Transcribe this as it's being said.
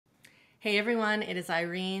Hey everyone, it is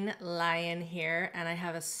Irene Lyon here, and I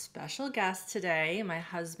have a special guest today, my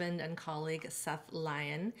husband and colleague Seth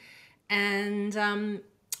Lyon. And I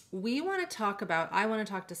want to talk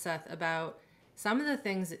to Seth about some of the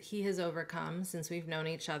things that he has overcome since we've known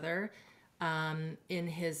each other in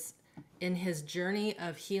his journey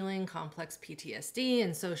of healing complex PTSD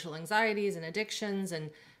and social anxieties and addictions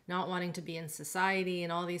and not wanting to be in society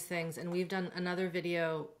and all these things. And we've done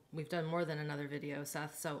more than another video,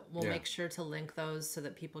 Seth. So we'll Yeah. make sure to link those so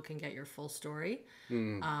that people can get your full story.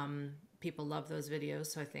 Mm. People love those videos,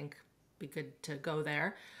 so I think it'd be good to go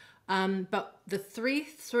there. But the three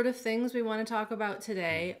sort of things we want to talk about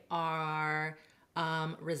today are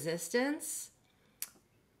resistance,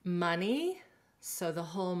 money. So the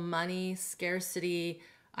whole money scarcity.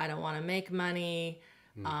 I don't want to make money,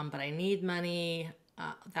 Mm. but I need money.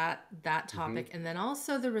 That Mm-hmm. topic, and then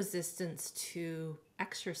also the resistance to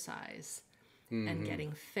exercise and Mm-hmm.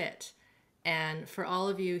 getting fit. And for all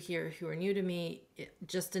of you here who are new to me,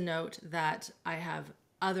 just a note that I have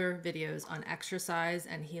other videos on exercise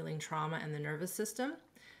and healing trauma and the nervous system.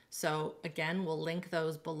 So again, we'll link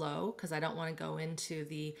those below because I don't want to go into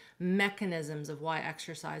the mechanisms of why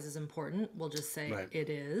exercise is important. We'll just say Right. it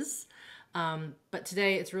is. But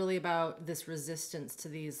today it's really about this resistance to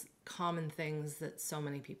these common things that so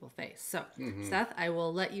many people face. So, Mm-hmm. Seth, I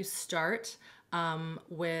will let you start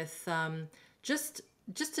with just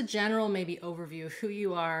just a general maybe overview of who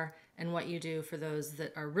you are and what you do for those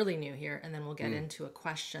that are really new here, and then we'll get Mm. into a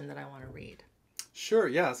question that I want to read. Sure.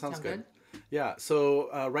 Yeah, that sounds Sound good. good? Yeah. So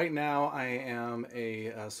right now I am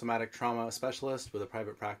a somatic trauma specialist with a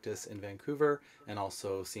private practice in Vancouver and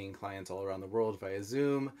also seeing clients all around the world via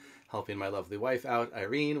Zoom, helping my lovely wife out,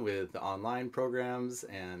 Irene, with the online programs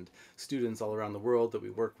and students all around the world that we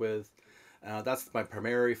work with. That's my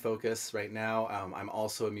primary focus right now. I'm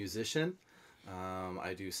also a musician.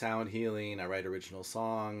 I do sound healing. I write original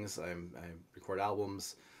songs. I record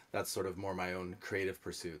albums. That's sort of more my own creative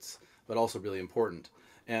pursuits, but also really important.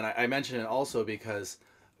 And I mention it also because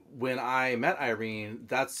when I met Irene,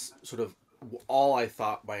 that's sort of all I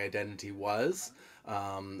thought my identity was.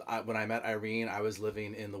 When I met Irene, I was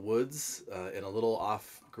living in the woods in a little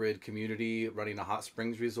off grid community running a hot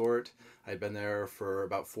springs resort. I'd been there for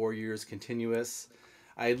about 4 years continuous.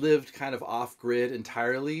 I lived kind of off grid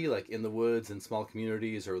entirely, like in the woods in small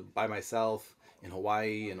communities or by myself in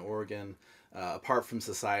Hawaii and Oregon, apart from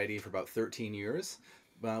society for about 13 years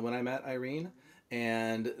when I met Irene.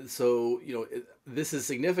 And so, this is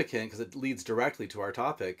significant because it leads directly to our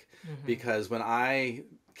topic. Mm-hmm. Because when I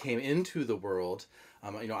came into the world,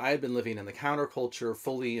 I had been living in the counterculture,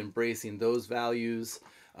 fully embracing those values.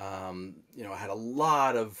 I had a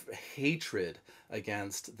lot of hatred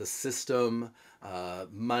against the system,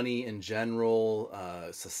 money in general,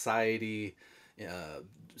 society, uh,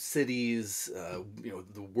 cities,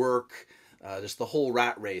 the work, just the whole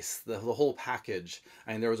rat race, the whole package.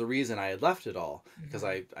 And there was a reason I had left it all because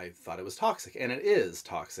Mm-hmm. I thought it was toxic, and it is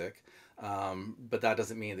toxic. But that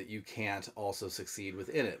doesn't mean that you can't also succeed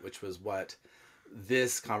within it, which was what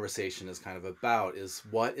this conversation is kind of about, is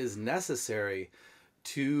what is necessary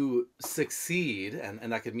to succeed,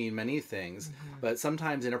 and that could mean many things, Mm-hmm. but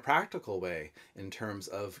sometimes in a practical way, in terms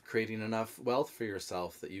of creating enough wealth for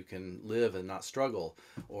yourself that you can live and not struggle.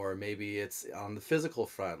 Or maybe it's on the physical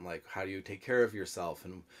front, like how do you take care of yourself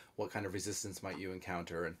and what kind of resistance might you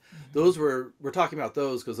encounter. And Mm-hmm. those we're talking about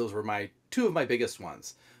those because those were my two of my biggest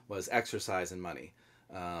ones, was exercise and money.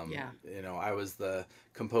 Yeah. I was the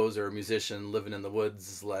composer, musician, living in the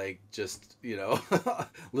woods, like just,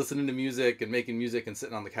 listening to music and making music and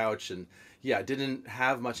sitting on the couch. And yeah, didn't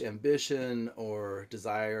have much ambition or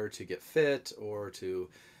desire to get fit or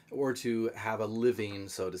to have a living,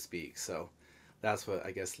 so to speak. So that's what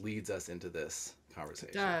I guess leads us into this It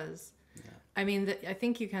conversation. does. Yeah. I mean, I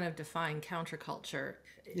think you kind of define counterculture.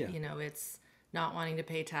 Yeah. It's not wanting to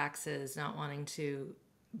pay taxes, not wanting to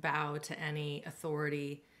bow to any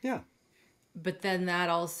authority. Yeah. But then that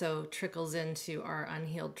also trickles into our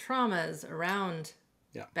unhealed traumas around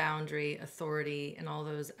Yeah. boundary, authority, and all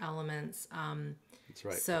those elements. That's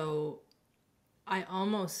right. So I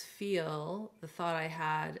almost feel the thought I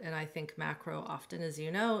had, and I think macro often, as you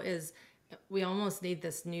know, is we almost need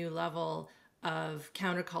this new level of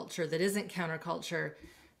counterculture that isn't counterculture,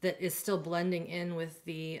 that is still blending in with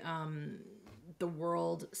the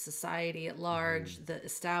world, society at Mm-hmm. large, the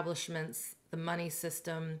establishments, the money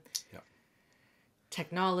system, Yeah.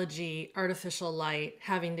 technology, artificial light,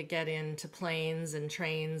 having to get into planes and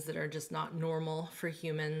trains that are just not normal for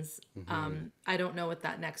humans. Mm-hmm. I don't know what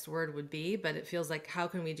that next word would be, but it feels like how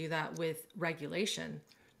can we do that with regulation and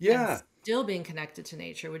Yeah. still being connected to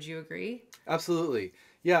nature? Would you agree? Absolutely.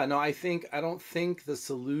 Yeah, no, I don't think the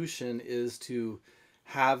solution is to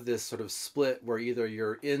have this sort of split where either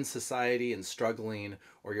you're in society and struggling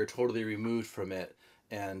or you're totally removed from it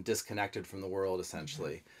and disconnected from the world Hmm.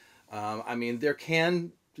 essentially. I mean,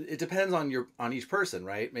 it depends on on each person,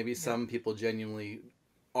 right? Maybe Yeah. some people genuinely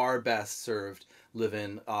are best served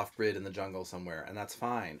living off grid in the jungle somewhere, and that's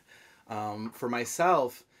fine. For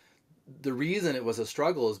myself, the reason it was a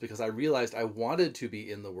struggle is because I realized I wanted to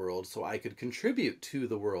be in the world so I could contribute to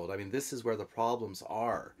the world. I mean, this is where the problems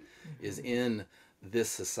are, is Hmm. in this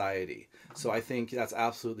society. So I think that's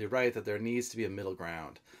absolutely right that there needs to be a middle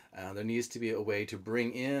ground. There needs to be a way to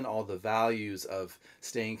bring in all the values of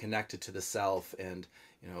staying connected to the self and,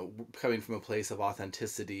 coming from a place of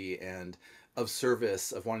authenticity and of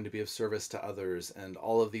service, of wanting to be of service to others, and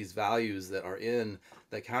all of these values that are in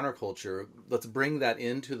that counterculture. Let's bring that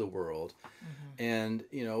into the world. Hmm. And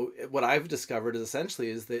what I've discovered is essentially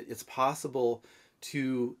is that it's possible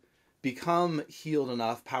to become healed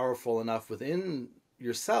enough, powerful enough within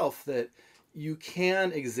yourself that you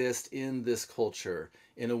can exist in this culture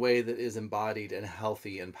in a way that is embodied and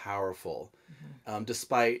healthy and powerful, Hmm.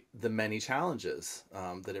 despite the many challenges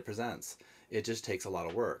that it presents. It just takes a lot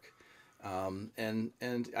of work.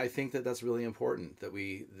 And I think that that's really important that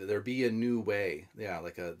there be a new way, yeah,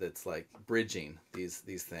 that's like bridging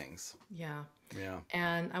these things. Yeah. Yeah,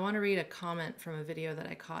 And I want to read a comment from a video that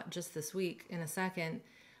I caught just this week in a second.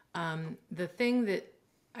 The thing that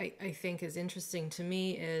I think is interesting to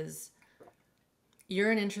me is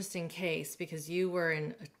you're an interesting case because you were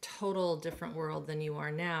in a total different world than you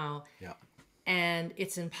are now. yeah, And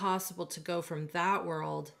it's impossible to go from that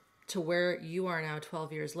world to where you are now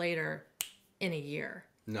 12 years later in a year.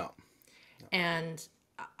 no, And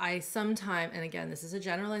I sometimes, and again, this is a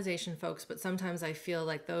generalization, folks, but sometimes I feel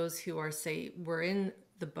like those who are, say, were in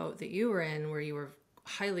the boat that you were in, where you were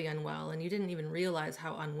highly unwell and you didn't even realize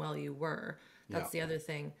how unwell you were. yeah, That's the other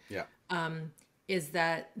thing, yeah, is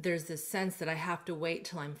that there's this sense that I have to wait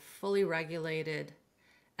till I'm fully regulated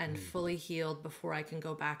and hmm fully healed before I can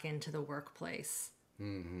go back into the workplace.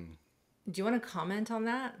 hmm Do you want to comment on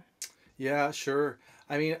that? yeah, sure.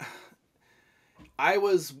 I mean, I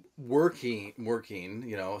was working,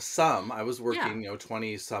 I was Yeah. working,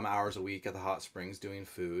 20 some hours a week at the hot springs doing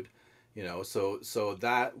food, so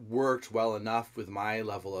that worked well enough with my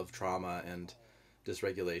level of trauma and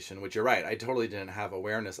dysregulation, which you're right, I totally didn't have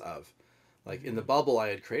awareness of. Like in the Hmm. bubble I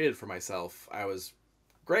had created for myself, I was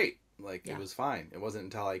great. Like it Yeah. was fine. It wasn't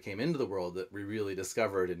until I came into the world that we really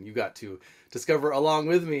discovered, and you got to discover along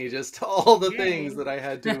with me just all the things Yay. that I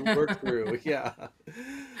had to work through. Yeah.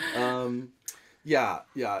 Um, yeah,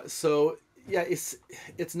 yeah. So yeah,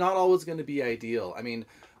 it's not always going to be ideal. I mean,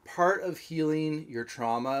 part of healing your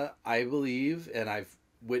trauma, I believe, and I've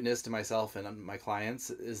witnessed to myself and my clients,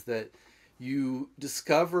 is that you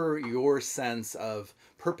discover your sense of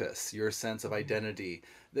purpose, your sense of Hmm. identity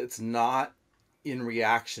that's not in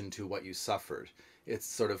reaction to what you suffered. It's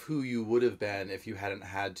sort of who you would have been if you hadn't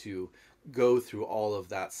had to go through all of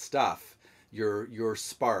that stuff. Your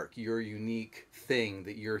spark, your unique thing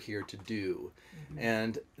that you're here to do. Hmm.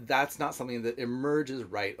 And that's not something that emerges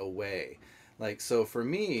right away. Like so for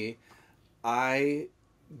me, I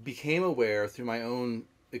became aware through my own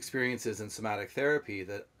experiences in somatic therapy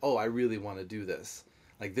that, oh, I really want to do this.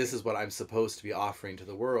 Like this is what I'm supposed to be offering to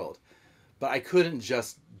the world. But I couldn't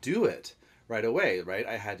just do it right away, right?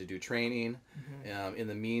 I had to do training. Hmm. In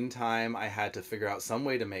the meantime, I had to figure out some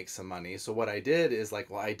way to make some money. So what I did is like,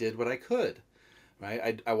 well, I did what I could,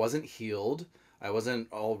 right? I wasn't healed. I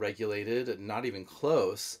wasn't all regulated, not even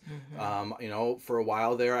close. Hmm. For a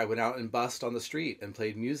while there, I went out and bussed on the street and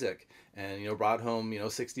played music, and brought home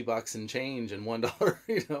 $60 in change and $1,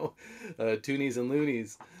 toonies and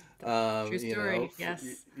loonies. True story. Yes.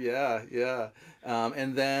 Yeah, yeah.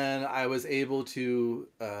 And then I was able to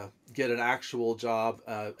get an actual job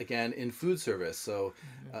again in food service. So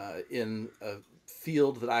Hmm. in a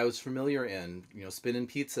field that I was familiar in, spinning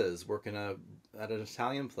pizzas, working at an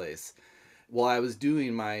Italian place while I was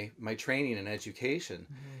doing my training and education.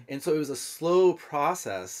 Hmm. And so it was a slow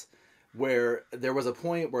process where there was a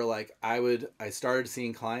point where like I started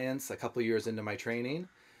seeing clients a couple years into my training.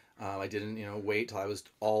 I didn't wait till I was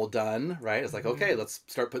all done, right? It's like, Hmm. okay, let's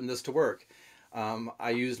start putting this to work. I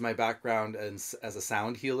used my background as a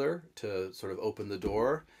sound healer to sort of open the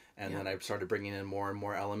door, and Yeah. then I started bringing in more and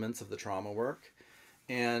more elements of the trauma work.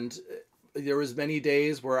 And there was many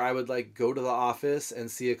days where I would like go to the office and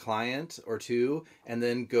see a client or two, and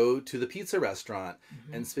then go to the pizza restaurant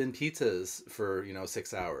Hmm. and spin pizzas for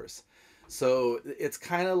 6 hours. So it's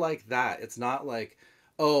kind of like that. It's not like,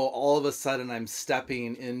 oh, all of a sudden I'm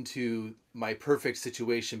stepping into my perfect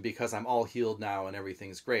situation because I'm all healed now and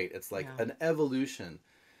everything's great. It's like Yeah. an evolution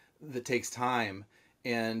that takes time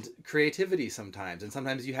and creativity sometimes. And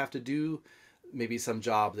sometimes you have to do maybe some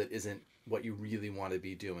job that isn't what you really want to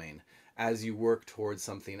be doing as you work towards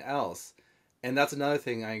something else. And that's another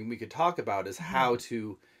thing we could talk about is Mhm. how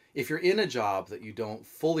to, if you're in a job that you don't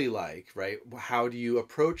fully like, right? How do you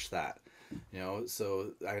approach that?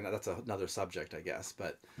 So I know that's another subject, I guess.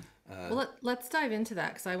 But uh, Well, let's dive into that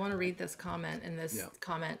because I want to read this comment, and this yeah,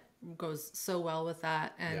 comment goes so well with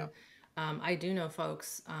that. yeah, And I do know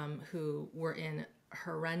folks who were in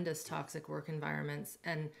horrendous toxic work environments,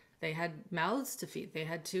 and they had mouths to feed. They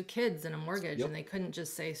had two kids and a mortgage, yep, and they couldn't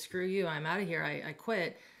just say, "Screw you, I'm out of here. I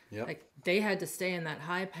quit." yep, Like they had to stay in that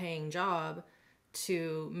high-paying job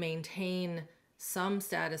to maintain some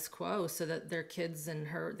status quo so that their kids and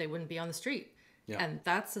her they wouldn't be on the street. yeah, And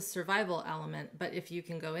that's a survival element. But if you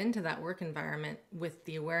can go into that work environment with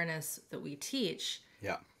the awareness that we teach,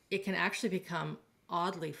 yeah, it can actually become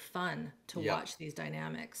oddly fun to yeah, watch these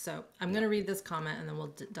dynamics. So I'm yeah, going to read this comment and then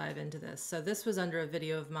we'll dive into this. So this was under a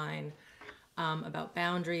video of mine about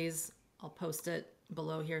boundaries. I'll post it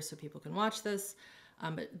below here so people can watch this.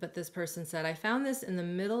 But this person said, I found this in the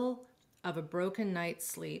middle of a broken night's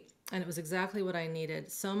sleep, and it was exactly what I needed.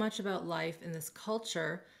 So much about life in this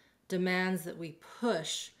culture demands that we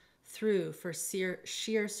push through for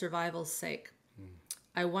sheer survival's sake.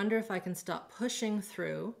 I wonder if I can stop pushing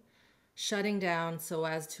through, shutting down so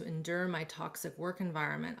as to endure my toxic work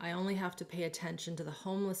environment. I only have to pay attention to the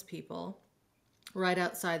homeless people right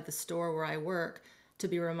outside the store where I work to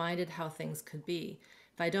be reminded how things could be.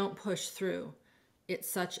 If I don't push through, it's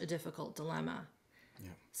such a difficult dilemma.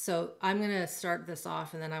 yeah, So I'm going to start this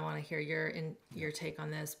off, and then I want to hear your take on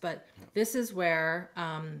this. But yeah, this is where,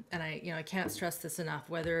 and I can't stress this enough.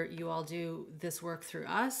 Whether you all do this work through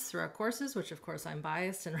us, through our courses, which of course I'm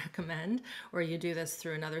biased and recommend, or you do this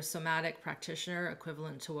through another somatic practitioner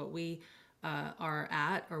equivalent to what we are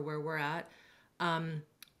at or where we're at.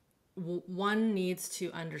 One needs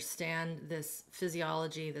to understand this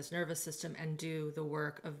physiology, this nervous system, and do the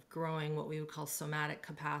work of growing what we would call somatic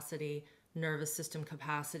capacity, nervous system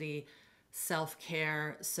capacity, self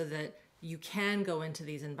care, so that you can go into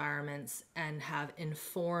these environments and have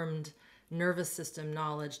informed nervous system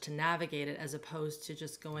knowledge to navigate it, as opposed to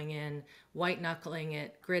just going in, white knuckling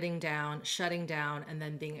it, gritting down, shutting down, and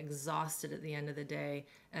then being exhausted at the end of the day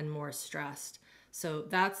and more stressed. So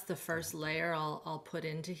that's the first layer I'll put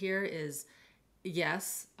into here is,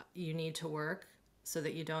 yes, you need to work so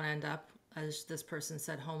that you don't end up, as this person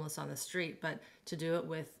said, homeless on the street, but to do it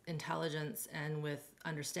with intelligence and with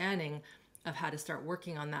understanding of how to start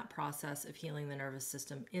working on that process of healing the nervous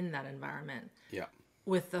system in that environment, yeah,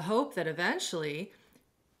 with the hope that eventually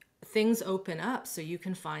things open up so you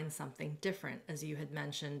can find something different, as you had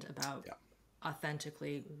mentioned about yeah.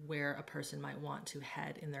 authentically where a person might want to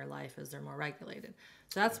head in their life as they're more regulated.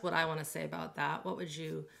 So that's what I want to say about that. What would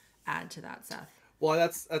you add to that, Seth? Well,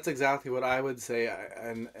 that's exactly what I would say,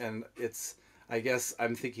 and it's, I guess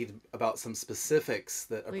I'm thinking about some specifics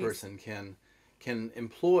that a Please. person can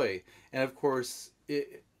employ, and of course,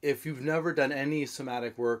 if you've never done any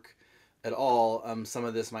somatic work at all, some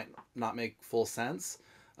of this might not make full sense.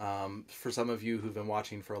 For some of you who've been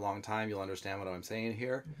watching for a long time, you'll understand what I'm saying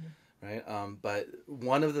here, right? But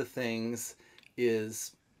one of the things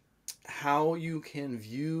is how you can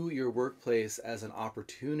view your workplace as an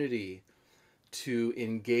opportunity to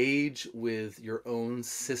engage with your own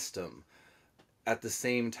system at the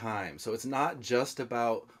same time. So it's not just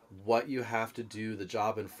about what you have to do, the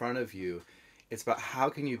job in front of you. It's about how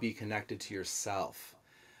can you be connected to yourself.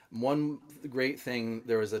 One great thing,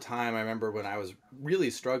 there was a time I remember when I was really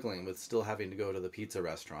struggling with still having to go to the pizza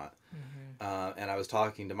restaurant. And I was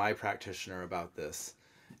talking to my practitioner about this.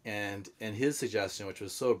 And his suggestion, which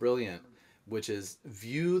was so brilliant, which is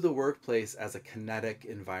view the workplace as a kinetic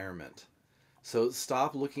environment. So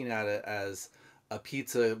stop looking at it as a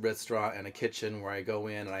pizza restaurant and a kitchen where I go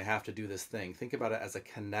in and I have to do this thing. Think about it as a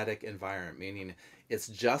kinetic environment, meaning it's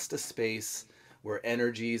just a space where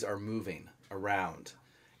energies are moving around.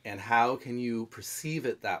 And how can you perceive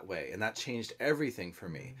it that way? And that changed everything for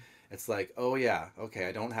me. It's like, oh yeah, okay,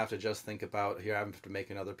 I don't have to just think about, here I have to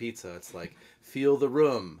make another pizza. It's like, feel the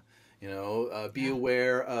room, be Yeah.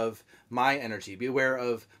 aware of my energy, be aware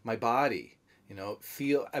of my body,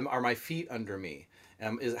 feel, are my feet under me?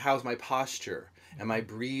 How's my posture? Am I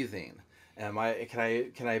breathing? Can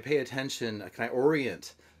I pay attention? Can I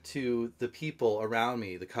orient to the people around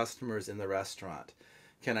me, the customers in the restaurant?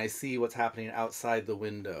 Can I see what's happening outside the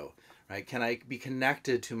window? Right? Can I be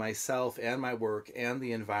connected to myself and my work and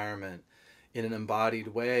the environment in an embodied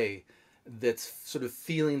way that's sort of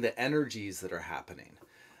feeling the energies that are happening.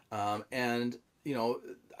 And, you know,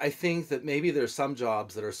 I think that maybe there's some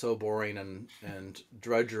jobs that are so boring and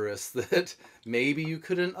drudgerous that maybe you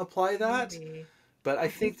couldn't apply that. Maybe. But I I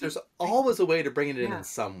think think you, there's I, always a way to bring it in yeah,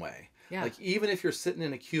 some way. yeah, Like even if you're sitting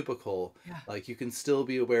in a cubicle, yeah, like you can still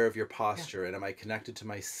be aware of your yeah, posture and am I connected to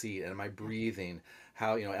my seat and am I yeah, breathing?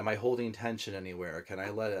 How, you know, am I holding tension anywhere? Can I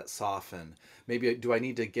let it soften? Maybe do I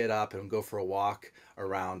need to get up and go for a walk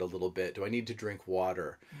around a little bit? Do I need to drink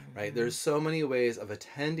water? Right? hmm There's so many ways of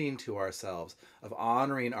attending to ourselves, of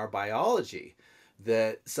honoring our biology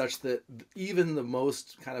that such that even the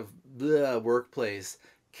most kind of bleh workplace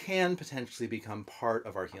can potentially become part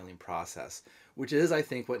of our healing process, which is, I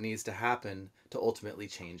think, what needs to happen to ultimately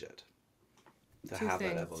change it, to Two have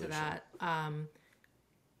that things to evolution. that.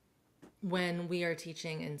 When we are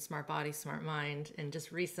teaching in Smart Body, Smart Mind, and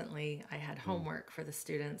just recently I had Mm. homework for the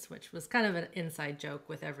students, which was kind of an inside joke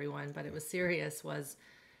with everyone, but it was serious, was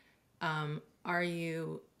are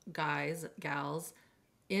you guys, gals,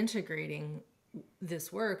 integrating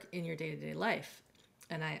this work in your day-to-day life?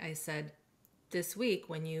 And I said, this week,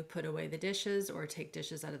 when you put away the dishes or take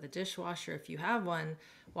dishes out of the dishwasher, if you have one,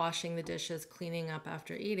 washing the dishes, cleaning up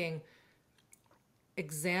after eating,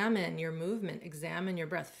 examine your movement, examine your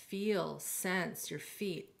breath, feel, sense your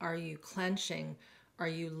feet. Are you clenching? Are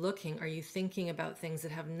you looking? Are you thinking about things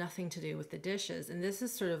that have nothing to do with the dishes? And this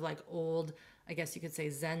is sort of like old, I guess you could say,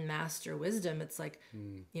 Zen master wisdom. It's like,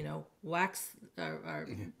 Mm. wax, or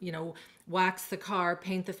wax the car,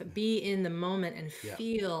 paint the, be in the moment and Yeah.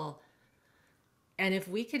 feel. And if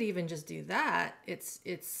we could even just do that,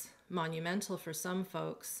 it's monumental for some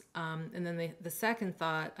folks. And then the second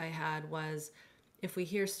thought I had was, if we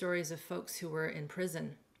hear stories of folks who were in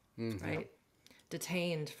prison, Mm, yeah. right,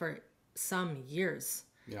 detained for some years,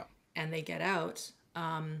 Yeah. and they get out,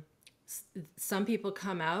 some people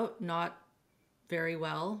come out not very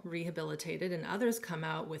well rehabilitated, and others come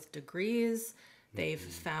out with degrees. They've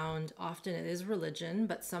Mm-hmm. found, often it is religion,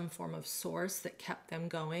 but some form of source that kept them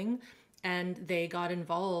going. And they got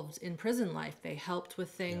involved in prison life. They helped with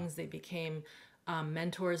Yeah. things. They became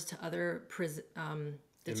mentors to other prison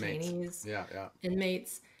Inmates. detainees, Yeah. Yeah.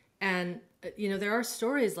 inmates. And there are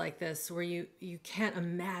stories like this where you can't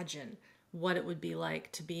imagine what it would be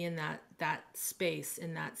like to be in that space,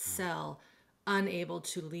 in that cell, unable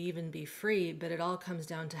to leave and be free. But it all comes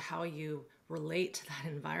down to how you relate to that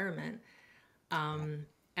environment. Yeah.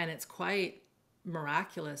 And it's quite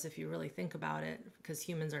miraculous if you really think about it, because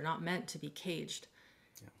humans are not meant to be caged.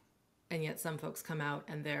 Yeah. And yet some folks come out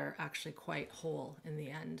and they're actually quite whole in the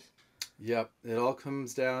end. Yep. It all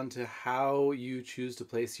comes down to how you choose to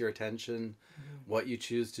place your attention, what you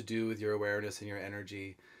choose to do with your awareness and your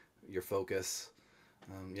energy, your focus.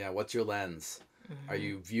 Yeah. What's your lens? Are Mm-hmm.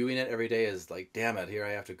 you viewing it every day as like, damn it, here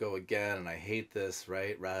I have to go again and I hate this,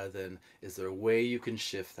 right? Rather than, is there a way you can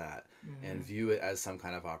shift that and Mm-hmm. view it as some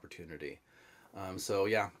kind of opportunity? So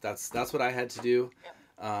yeah, that's what I had to do.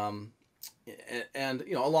 Um, and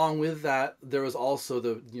along with that, there was also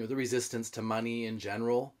the resistance to money in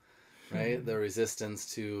general, right? The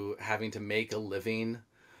resistance to having to make a living,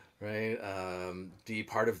 right? Be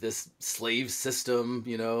part of this slave system,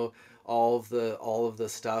 all of the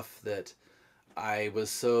stuff that I was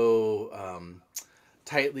so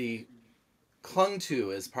tightly clung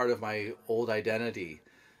to as part of my old identity.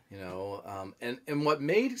 And what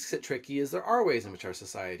makes it tricky is there are ways in which our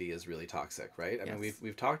society is really toxic, right? I mean, we've Yes.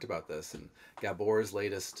 we've talked about this, and Gabor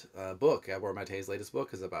Mate's latest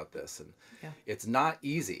book is about this, and Yeah. it's not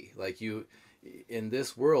easy. Like in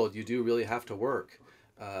this world, you do really have to work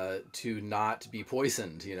to not be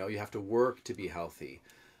poisoned. You have to work to be healthy.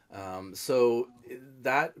 So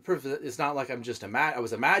that it's not like I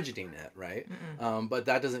was imagining it, right? Mm-mm. But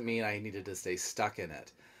that doesn't mean I needed to stay stuck in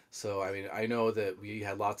it. So I mean, I know that we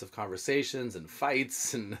had lots of conversations and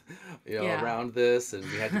fights and Yeah. around this,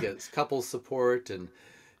 and we had to get couple support, and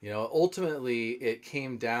ultimately it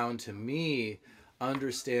came down to me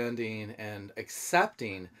understanding and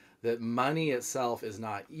accepting that money itself is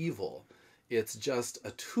not evil. It's just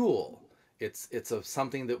a tool. It's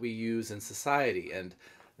something that we use in society, and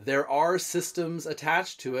there are systems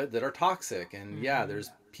attached to it that are toxic. And yeah, Mm-hmm.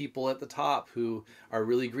 there's people at the top who are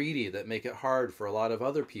really greedy that make it hard for a lot of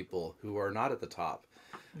other people who are not at the top.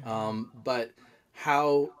 Mm-hmm. But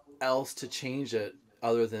how else to change it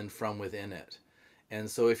other than from within it? And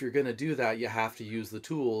so if you're going to do that, you have to use the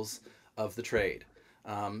tools of the trade.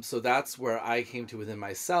 So that's where I came to within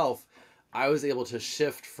myself. I was able to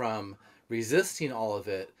shift from resisting all of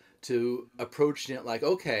it to approaching it like,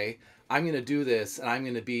 okay, I'm going to do this and I'm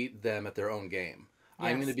going to beat them at their own game.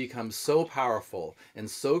 I'm going to Yes. become so powerful and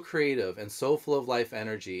so creative and so full of life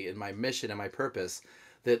energy in my mission and my purpose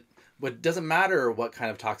that what doesn't matter what kind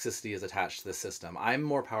of toxicity is attached to the system. I'm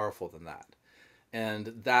more powerful than that. And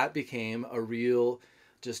that became a real,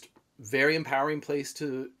 just very empowering place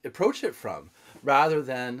to approach it from, rather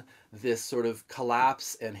than this sort of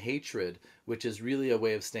collapse and hatred, which is really a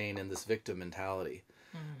way of staying in this victim mentality.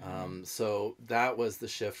 Hmm. So that was the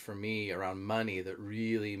shift for me around money that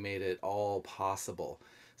really made it all possible.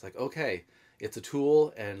 It's like, okay, it's a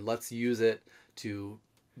tool and let's use it to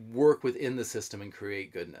work within the system and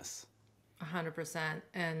create goodness. 100%.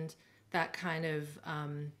 And that kind of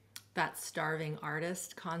that starving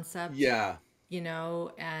artist concept, Yeah.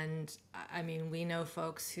 and I mean, we know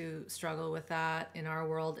folks who struggle with that in our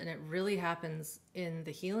world, and it really happens in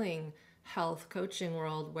the healing health coaching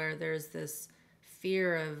world where there's this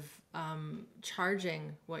fear of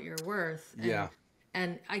charging what you're worth. Yeah.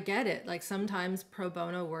 And I get it. Like sometimes pro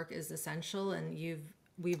bono work is essential, and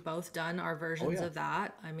we've both done our Oh, versions yeah. of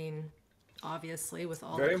that. I mean, obviously with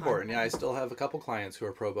all the Very important. Yeah, I content. still have a couple clients who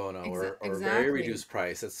are pro bono or very Exactly. reduced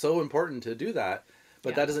price. It's so important to do that,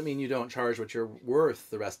 but that Yeah. doesn't mean you don't charge what you're worth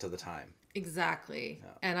the rest of the time. Exactly. Yeah.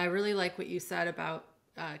 And I really like what you said about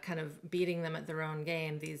kind of beating them at their own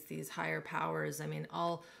game. These higher powers. I mean,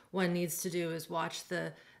 all one needs to do is watch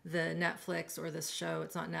the Netflix or this show.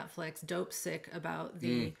 It's not Netflix. Dope Sick, about Mm,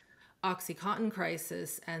 the OxyContin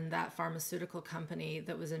crisis and that pharmaceutical company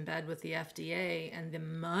that was in bed with the FDA, and the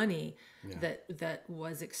money yeah. that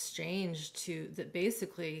was exchanged to that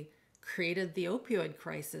basically created the opioid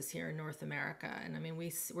crisis here in North America. And I mean,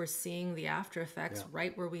 we're seeing the after effects Yeah.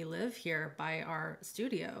 right where we live here by our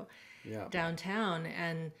studio Yeah. downtown.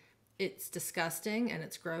 And it's disgusting and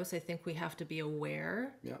it's gross. I think we have to be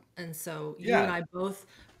aware. Yeah. And so you and Yeah. I both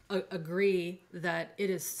agree that it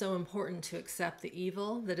is so important to accept the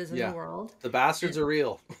evil that is in the Yeah. world. The bastards are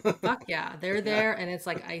real. Fuck yeah, they're Yeah. there, and it's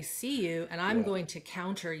like, I see you, and I'm Yeah. going to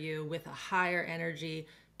counter you with a higher energy,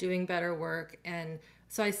 doing better work. And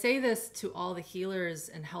so I say this to all the healers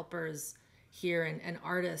and helpers here, and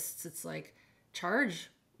artists. It's like, charge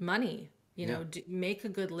money, Yeah. make a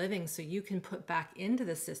good living so you can put back into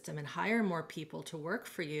the system and hire more people to work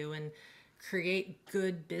for you and create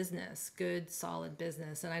good business, good solid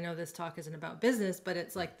business. And I know this talk isn't about business, but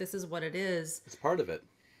it's like, this is what it is. It's part of it.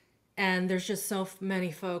 And there's just so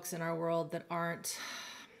many folks in our world that aren't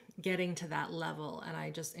getting to that level. And I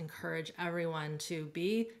just encourage everyone to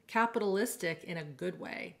be capitalistic in a good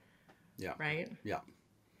way, Yeah. right? Yeah.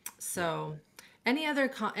 Yeah. So, any other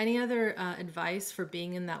advice for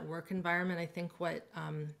being in that work environment? I think what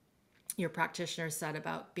your practitioner said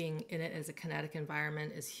about being in it as a kinetic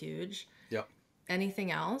environment is huge. Yeah.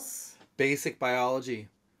 Anything else? Basic biology.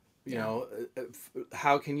 You Yeah. know,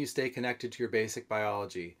 how can you stay connected to your basic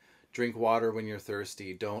biology? Drink water when you're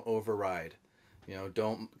thirsty. Don't override.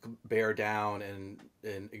 Don't bear down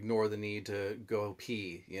and ignore the need to go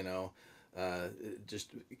pee. Uh,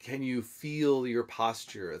 just, can you feel your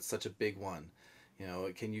posture? It's such a big one.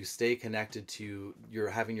 Can you stay connected to your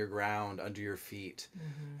having your ground under your feet?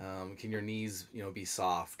 Hmm. Can your knees, be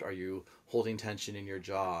soft? Are you holding tension in your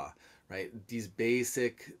jaw? Right? These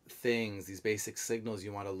basic things, these basic signals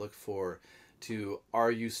you want to look for to,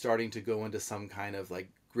 are you starting to go into some kind of like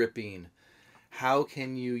gripping? How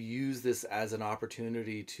can you use this as an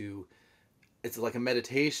opportunity to, it's like a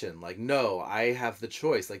meditation, like, no, I have the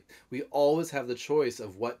choice. Like, we always have the choice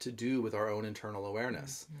of what to do with our own internal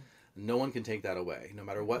awareness. No one can take that away, no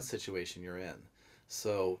matter what situation you're in.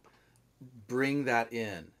 So bring that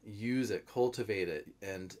in, use it, cultivate it,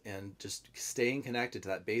 and just staying connected to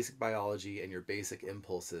that basic biology and your basic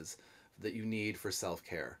impulses that you need for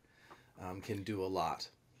self-care can do a lot.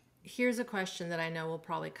 Here's a question that I know will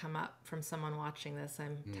probably come up from someone watching this.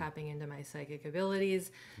 I'm Mm. tapping into my psychic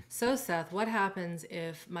abilities. So, Seth, what happens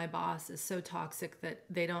if my boss is so toxic that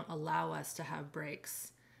they don't allow us to have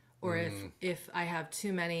breaks? Or Mm. if I have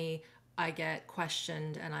too many, I get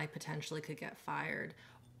questioned and I potentially could get fired.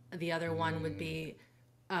 The other one would Mm. be,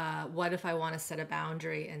 what if I want to set a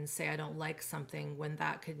boundary and say I don't like something, when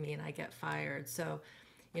that could mean I get fired? So,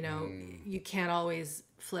 Mm. you can't always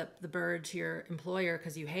flip the bird to your employer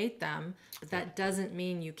because you hate them, but Yeah, that doesn't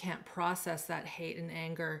mean you can't process that hate and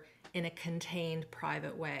anger in a contained,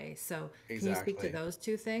 private way. So, can you speak to exactly. those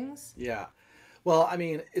two things? Yeah. Well, I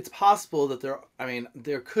mean, it's possible that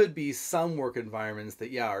there could be some work environments that,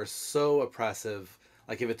 yeah, are so oppressive.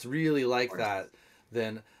 Like, if it's really Of like course. that,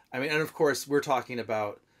 then, I mean, and of course, we're talking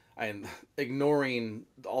about, and ignoring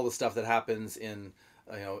all the stuff that happens in,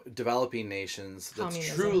 developing nations that's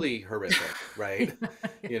Communism. truly horrific, right?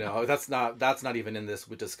 That's not even in this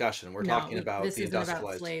discussion. We're No, talking about this the isn't about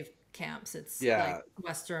industrialized. slave. camps. It's like Yeah,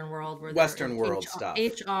 Western world where they're in Western world stuff.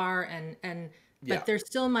 HR Yeah, but there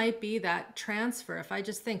still might be that transfer. If I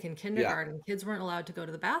just think in yeah, kindergarten, kids weren't allowed to go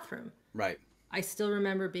to the bathroom. right. I still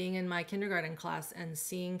remember being in my kindergarten class and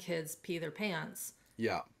seeing kids pee their pants.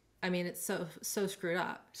 Yeah, I mean, it's so screwed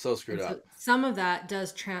up. so screwed And so up. some of that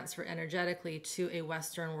does transfer energetically to a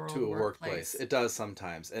Western world To a workplace. workplace. It does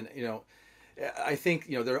sometimes. And, I think,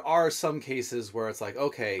 there are some cases where it's like,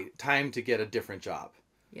 okay, time to get a different job.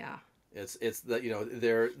 Yeah. It's that,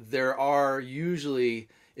 there are usually,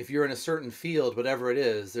 if you're in a certain field, whatever it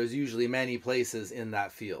is, there's usually many places in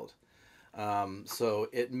that field. So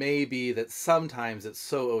it may be that sometimes it's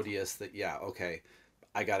so odious that, yeah, okay,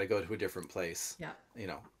 I got to go to a different place. Yeah.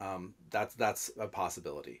 That's a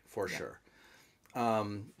possibility for Yeah. sure.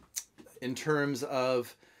 In terms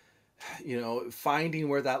of, finding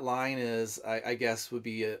where that line is, I guess would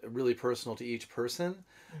be really personal to each person.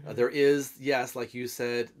 There is, yes, like you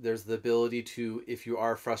said, there's the ability to, if you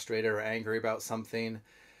are frustrated or angry about something,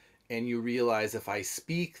 and you realize if I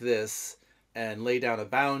speak this and lay down a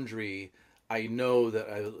boundary, I know that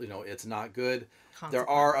it's not good. There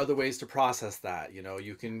are Consequence. other ways to process that.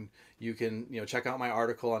 You can check out my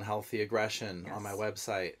article on healthy aggression on my Yes.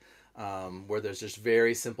 website, where there's just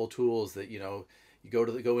very simple tools that you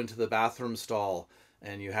go into the bathroom stall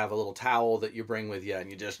and you have a little towel that you bring with you and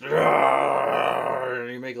you just and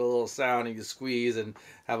you make a little sound and you squeeze and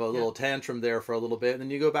have a Yeah. little tantrum there for a little bit and then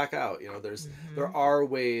you go back out. There are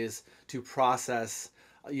ways to process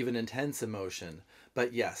even intense emotion,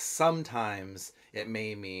 but yes, sometimes it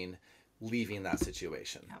may mean leaving that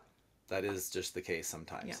situation. Yeah. That is just the case Yeah.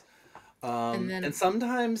 sometimes. And And then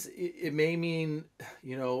sometimes it may mean,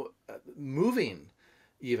 moving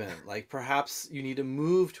even. Like perhaps you need to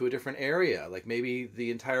move to a different area. Like maybe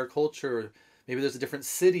the entire culture, maybe there's a different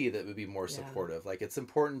city that would be more yeah. supportive. Like it's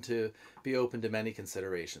important to be open to many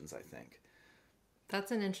considerations, I think.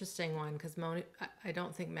 That's an interesting one because I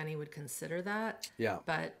don't think many would consider that. Yeah.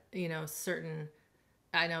 But,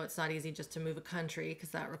 I know it's not easy just to move a country because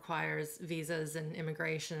that requires visas and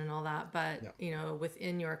immigration and all that. But, Yeah.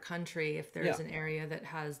 within your country, if Yeah. there's an area that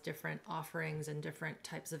has different offerings and different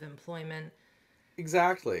types of employment,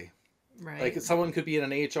 Exactly. Like right? someone could be in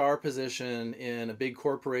an HR position in a big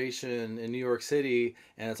corporation in New York City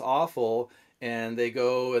and it's awful and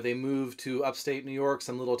they move to upstate New York,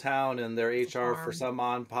 some little town, and they're It's a HR for farm. some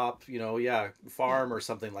on pop, yeah, Yeah. farm or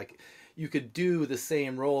something. Like you could do the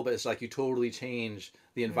same role, but it's like you totally change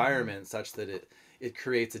the Mm-hmm. environment such that it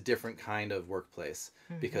creates a different kind of workplace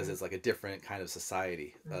because Mm-hmm. it's like a different kind of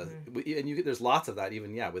society. Mm-hmm. And there's lots of that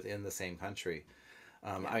even, yeah, within the same country.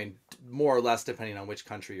 Yeah. I mean, more or less depending on which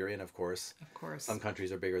country you're in, of course. Of course. Some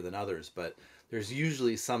countries are bigger than others, but there's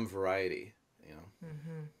usually some variety,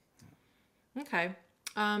 Okay.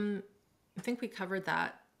 I think we covered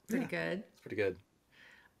that pretty Yeah, good. it's pretty good.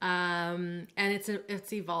 And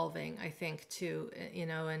it's evolving, I think, too,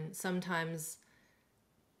 and sometimes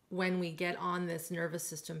when we get on this nervous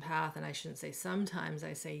system path, and I shouldn't say sometimes,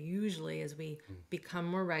 I say usually, as we become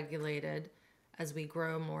more regulated, as we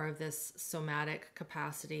grow more of this somatic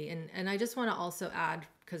capacity. And I just want to also add,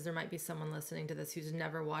 because there might be someone listening to this who's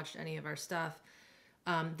never watched any of our stuff,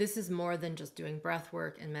 this is more than just doing breath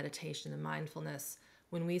work and meditation and mindfulness.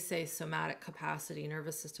 When we say somatic capacity,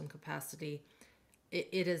 nervous system capacity,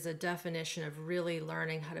 it is a definition of really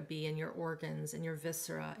learning how to be in your organs, in your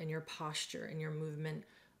viscera, in your posture, in your movement,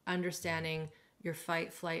 understanding your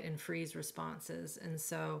fight, flight, and freeze responses. And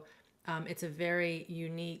so it's a very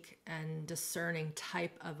unique and discerning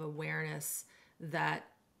type of awareness that,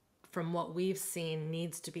 from what we've seen,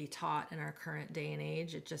 needs to be taught in our current day and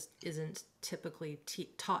age. It just isn't typically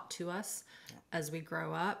taught to us as we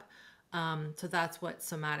grow up. So that's what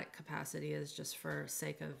somatic capacity is, just for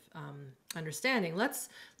sake of understanding. Let's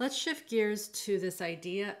shift gears to this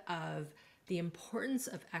idea of the importance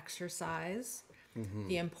of exercise,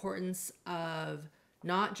 the importance of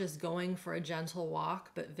not just going for a gentle walk,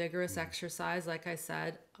 but vigorous exercise. Like I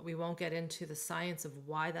said, we won't get into the science of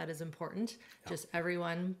why that is important. Just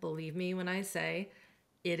everyone, believe me when I say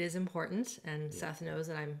it is important. And Seth knows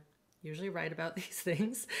that I'm usually right about these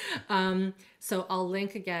things. So I'll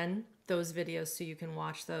link again those videos so you can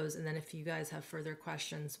watch those. And then if you guys have further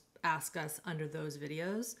questions, ask us under those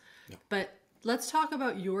videos. But let's talk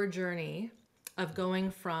about your journey of going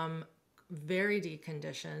from very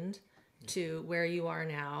deconditioned to where you are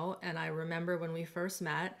now. And I remember when we first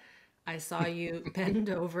met, I saw you bend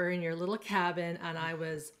over in your little cabin and I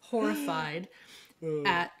was horrified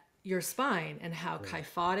at your spine and how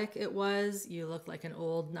kyphotic it was. You looked like an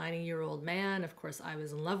old 90-year-old man. Of course, I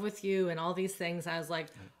was in love with you and all these things. I was like,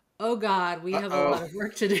 oh God, we have a Uh-oh. lot of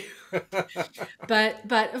work to do.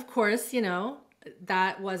 But of course,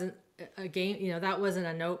 that wasn't a game, that wasn't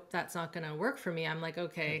a nope, that's not going to work for me. I'm like,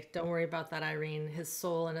 okay, don't worry about that, Irene. His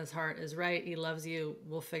soul and his heart is right. He loves you.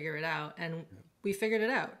 We'll figure it out. And we figured it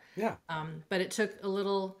out. Yeah. But it took a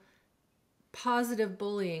little positive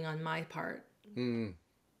bullying on my part Mm.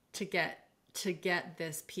 to get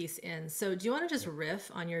this piece in. So do you want to just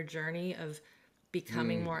riff on your journey of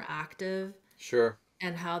becoming more active Sure.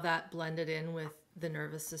 and how that blended in with the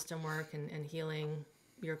nervous system work and healing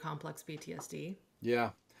your complex PTSD? Yeah.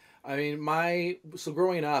 I mean, so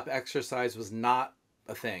growing up, exercise was not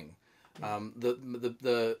a thing.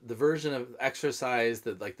 The version of exercise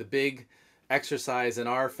that like the big exercise in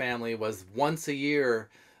our family was once a year,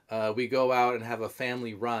 we go out and have a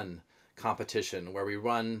family run competition where we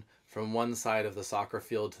run from one side of the soccer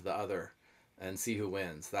field to the other and see who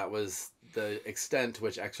wins. That was the extent to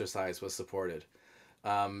which exercise was supported.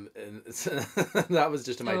 And that was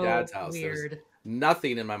just in my So dad's house. There was weird.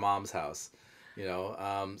 nothing in my mom's house,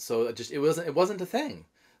 so it wasn't a thing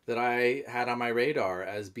that I had on my radar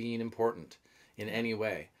as being important in any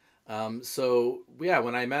way. So yeah,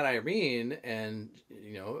 when I met Irene, and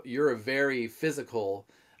you're a very physical,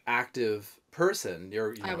 active person.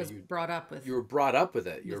 I was brought up with You were brought up with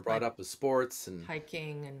it. You were with brought my up with sports and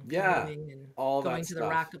hiking and yeah, canoeing and all that going to the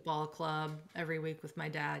stuff. racquetball club every week with my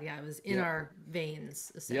dad. Yeah, it was in Yep. our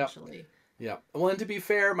veins Yep. essentially. Yeah. Well, and to be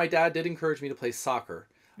fair, my dad did encourage me to play soccer.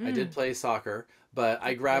 I did Mm, play soccer, but I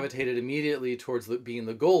that's good. gravitated immediately towards being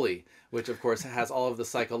the goalie, which of course has all of the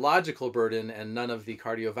psychological burden and none of the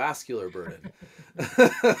cardiovascular burden.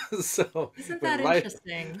 So Isn't went that right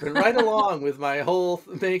interesting? went right along with my whole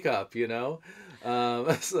makeup.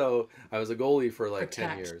 So I was a goalie for like 10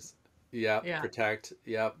 Protect. years. Yep, Yeah. protect.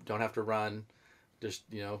 Yep, don't have to run. Just,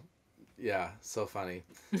 yeah, so funny.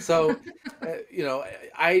 So,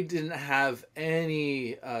 I didn't have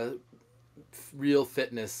any real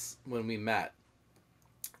fitness when we met.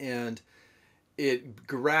 And it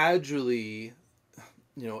gradually,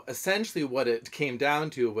 essentially what it came down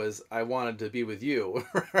to was I wanted to be with you,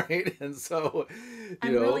 right? And so, you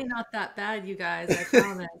I'm really know, not that bad, you guys, I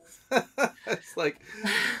promise. it's like,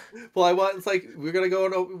 well, it's like we want to go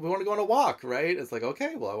on a walk, right? It's like,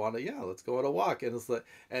 okay, well, yeah, let's go on a walk. And it's like,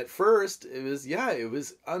 at first it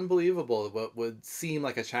was unbelievable what would seem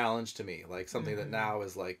like a challenge to me, like something that Hmm. now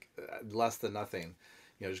is like less than nothing.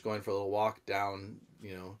 Just going for a little walk down,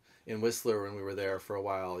 in Whistler when we were there for a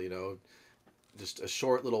while, just a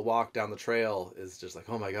short little walk down the trail is just like,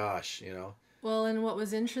 oh my gosh. Well, and what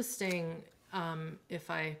was interesting,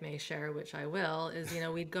 if I may share, which I will, is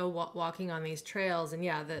we'd go walking on these trails, and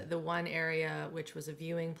yeah, the one area which was a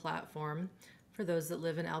viewing platform. For those that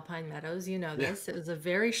live in Alpine Meadows, you know Yeah. this. It was a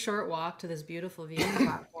very short walk to this beautiful viewing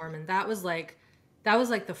platform, and that was like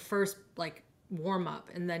the first like warm up,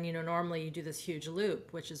 and then normally you do this huge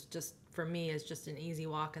loop, which is just for me is just an easy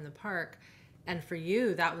walk in the park. And for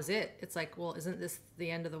you, that was it. It's like, well, isn't this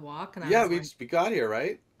the end of the walk? And I Yeah, was we like, just we got here,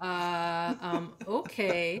 right?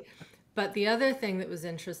 okay. But the other thing that was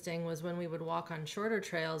interesting was when we would walk on shorter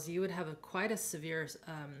trails, you would have quite a severe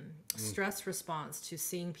Mm. stress response to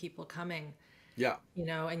seeing people coming, Yeah.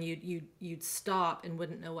 and you'd stop and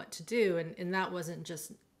wouldn't know what to do. And that wasn't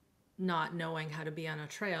just not knowing how to be on a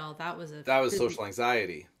trail. That was a That was social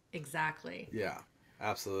anxiety. exactly, Yeah.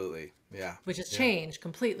 Absolutely. Yeah. which has Yeah. changed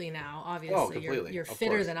completely now. Oh, Obviously, you're completely. you're Of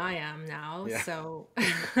fitter course. than I am now. Yeah. So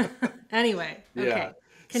anyway, Yeah. okay,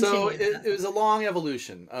 So continue, it Seth. was a long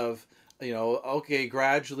evolution of, okay,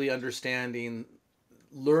 gradually understanding,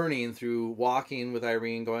 learning through walking with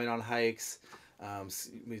Irene, going on hikes.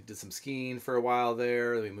 We did some skiing for a while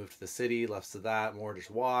there. We moved to the city, less of that, more just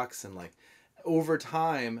walks. And like over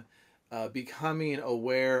time, becoming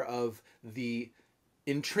aware of the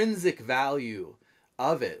intrinsic value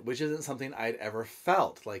of it, which isn't something I'd ever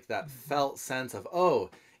felt. Like that Mhm. felt sense of, oh,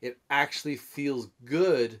 it actually feels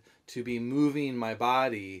good to be moving my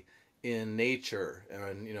body in nature.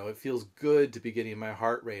 And, it feels good to be getting my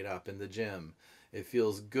heart rate up in the gym. It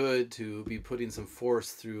feels good to be putting some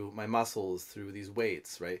force through my muscles, through these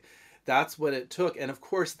weights, right? That's what it took. And of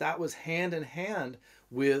course, that was hand in hand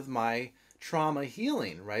with my trauma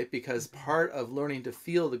healing, right? Because part of learning to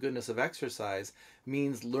feel the goodness of exercise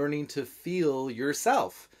means learning to feel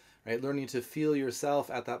yourself, right? Learning to feel yourself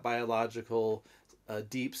at that biological,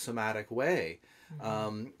 deep somatic way.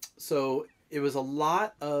 Mhm. So it was a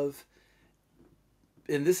lot of,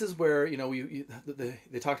 and this is where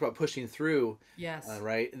they talked about pushing through, Yes.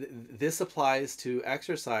 right? This applies to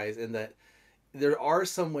exercise in that there are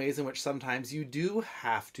some ways in which sometimes you do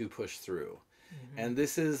have to push through, Hmm. and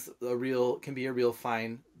this is can be a real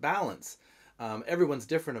fine balance. Everyone's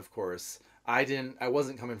different, of course. I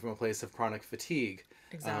wasn't coming from a place of chronic fatigue,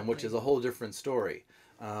 which is Exactly. a whole different story.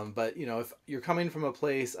 But you know, if you're coming from a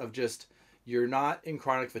place of just, you're not in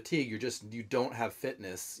chronic fatigue, you don't have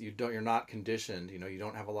fitness, you're not conditioned, you know, you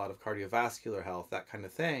don't have a lot of cardiovascular health, that kind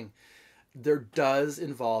of thing. There does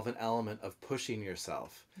involve an element of pushing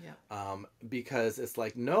yourself, Yeah. because it's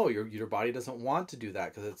like, no, your body doesn't want to do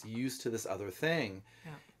that because it's used to this other thing.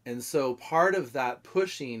 Yeah. And so part of that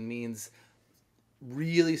pushing means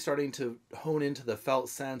really starting to hone into the felt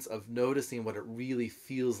sense of noticing what it really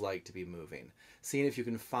feels like to be moving, seeing if you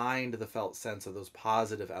can find the felt sense of those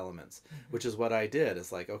positive elements, which is what I did.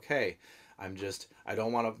 It's like, okay, I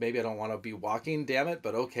don't want to, maybe I don't want to be walking, damn it,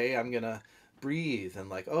 but okay, I'm gonna breathe, and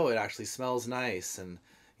like, oh, it actually smells nice, and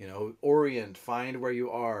you know, orient, find where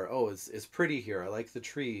you are. Oh, it's pretty here, I like the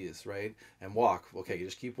trees, right? And walk. Okay, you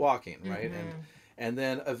just keep walking, right? Mm-hmm. And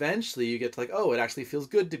then eventually you get to like, oh, it actually feels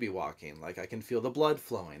good to be walking. Like I can feel the blood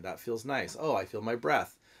flowing. That feels nice. Oh, I feel my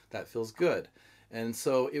breath. That feels good. And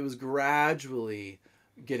so it was gradually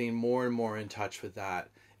getting more and more in touch with that,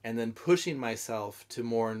 and then pushing myself to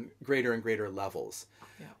more and greater levels.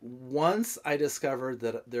 Yeah. Once I discovered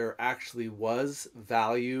that there actually was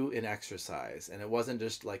value in exercise, and it wasn't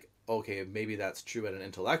just like, okay, maybe that's true at an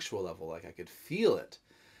intellectual level, like I could feel it,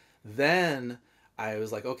 then I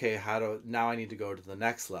was like, okay, now I need to go to the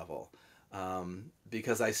next level.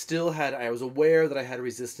 Because I was aware that I had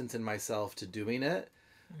resistance in myself to doing it.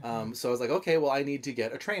 Mm-hmm. So I was like, okay, well, I need to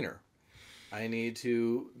get a trainer. I need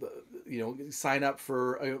to, sign up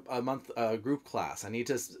for a month group class. I need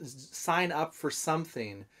to sign up for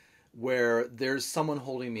something where there's someone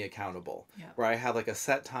holding me accountable, Yeah. where I have like a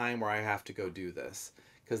set time where I have to go do this.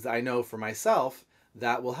 Because I know for myself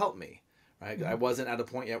that will help me, right? I Mm-hmm. wasn't at a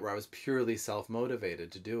point yet where I was purely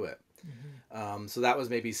self-motivated to do it. Mm-hmm. So that was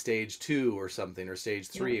maybe stage 2 or something, or stage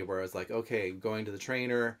Yeah. 3, where I was like, okay, going to the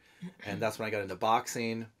trainer. And that's when I got into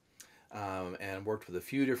boxing, and worked with a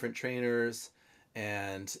few different trainers.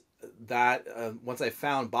 And that, once I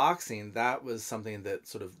found boxing, that was something that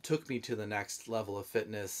sort of took me to the next level of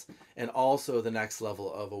fitness, and also the next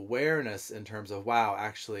level of awareness in terms of, wow,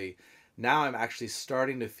 actually, now I'm actually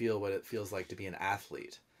starting to feel what it feels like to be an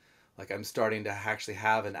athlete. Like I'm starting to actually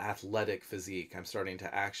have an athletic physique. I'm starting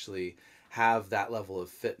to actually have that level of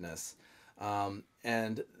fitness.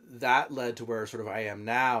 And that led to where sort of I am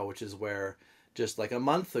now, which is where just like a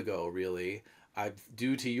month ago, really,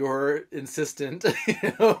 due to your insistent,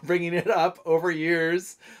 bringing it up over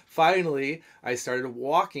years, finally, I started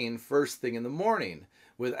walking first thing in the morning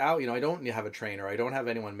without, I don't have a trainer. I don't have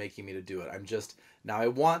anyone making me to do it. Now I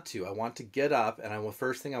want to get up, and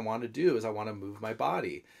first thing I want to do is I want to move my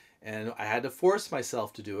body. And I had to force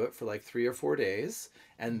myself to do it for like 3 or 4 days.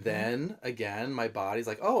 And Mm-hmm. then again, my body's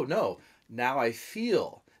like, oh no, now I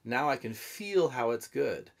can feel how it's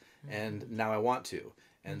good. Mm-hmm. And now I want to.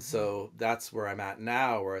 And Mm-hmm. so that's where I'm at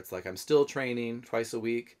now, where it's like I'm still training twice a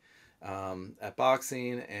week, at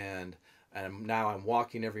boxing, and now I'm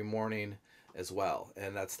walking every morning as well.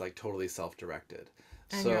 And that's like totally self-directed.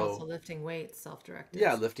 And you're also So lifting weights, self-directed.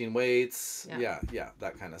 yeah, lifting weights. Yeah. Yeah,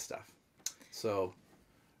 that kind of stuff. So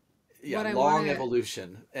yeah, What I want long to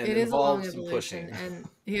evolution and It is a long involved some evolution, pushing. and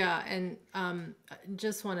yeah, and I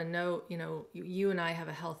just want to note, you and I have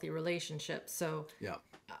a healthy relationship. So Yeah.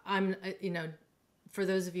 I'm, for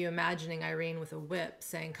those of you imagining Irene with a whip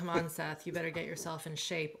saying, "Come on, Seth, you better get yourself in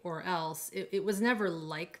shape, or else," it was never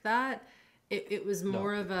like that. It was No.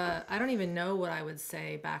 more of a, I don't even know what I would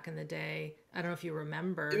say back in the day. I don't know if you It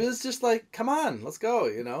remember. was just like, come on, let's go,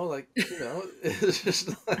 it's just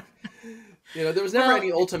like, there was never Well,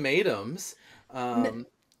 any ultimatums. n- Um,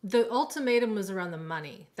 the ultimatum was around the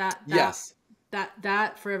money. yes.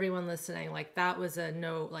 That for everyone listening, like that was a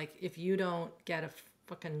no, like if you don't get a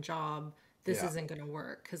fucking job, this Yeah. isn't going to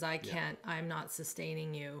work because Yeah. I'm not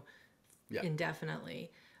sustaining you Yeah.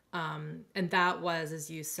 indefinitely. And that was, as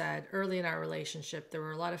you said, early in our relationship, there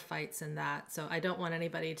were a lot of fights in that. So I don't want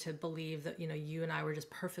anybody to believe that, you and I were just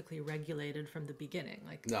perfectly regulated from the beginning.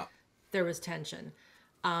 Like No. there was tension.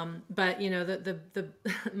 But the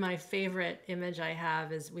my favorite image I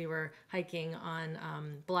have is we were hiking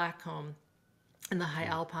on Blackcomb in the high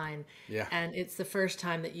alpine, Yeah. and it's the first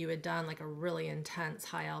time that you had done like a really intense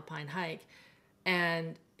high alpine hike,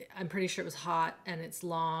 and I'm pretty sure it was hot and it's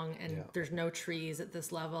long and Yeah. there's no trees at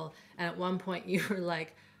this level, and at one point you were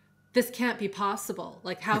like, this can't be possible,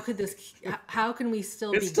 like how can we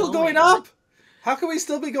still It's be still going going, like up. How can we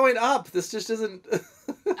still be going up? This just isn't.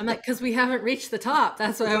 I'm like, because we haven't reached the top,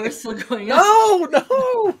 that's why we're still going up. No,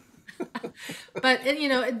 no. But and,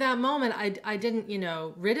 in that moment, I didn't,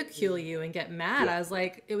 ridicule you and get mad. Yeah. I was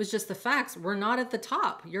like, it was just the facts. We're not at the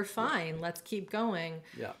top. You're Yeah. fine. Let's keep going.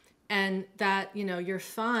 Yeah. And that, you're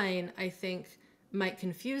fine, I think might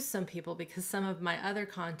confuse some people because some of my other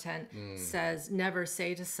content Mm. says never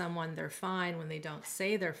say to someone they're fine when they don't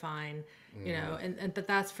say they're fine, Mm. and but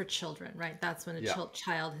that's for children, right? That's when a Yeah.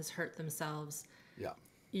 child has hurt themselves. Yeah.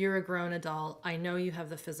 You're a grown adult. I know you have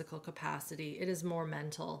the physical capacity. It is more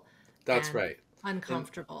mental That's and right. And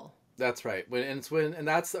uncomfortable. that's right. And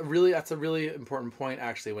that's a really important point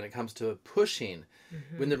actually when it comes to pushing.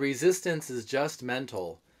 When Hmm. the resistance is just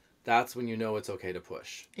mental, that's when you know it's okay to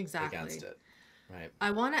push against Exactly. it. Right.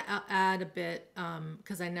 I want to add a bit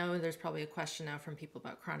because I know there's probably a question now from people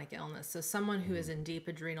about chronic illness. So, someone who is Mm. in deep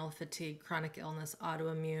adrenal fatigue, chronic illness,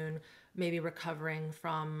 autoimmune, maybe recovering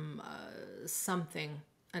from something,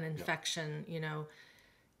 an Yeah. infection,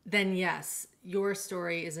 then yes, your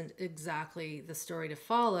story isn't exactly the story to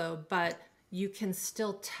follow, but you can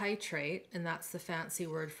still titrate, and that's the fancy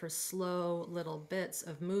word for slow little bits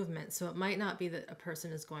of movement. So it might not be that a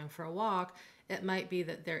person is going for a walk, it might be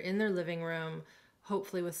that they're in their living room,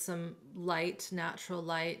 hopefully with some light, natural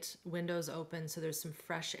light, windows open so there's some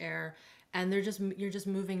fresh air, and you're just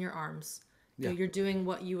moving your arms. Yeah. You're doing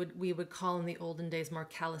what we would call in the olden days more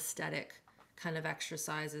calisthenic kind of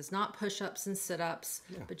exercises, not push-ups and sit-ups,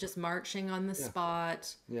 Yeah. but just marching on the Yeah.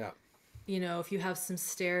 spot. Yeah. If you have some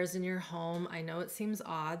stairs in your home, I know it seems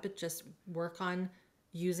odd, but just work on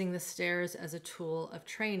using the stairs as a tool of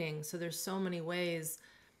training. So there's so many ways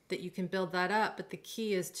that you can build that up, but the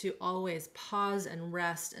key is to always pause and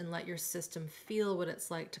rest and let your system feel what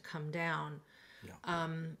it's like to come down. Yeah.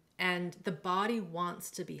 And the body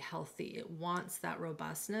wants to be healthy. It wants that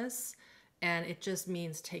robustness. And it just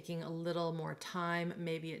means taking a little more time.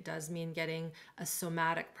 Maybe it does mean getting a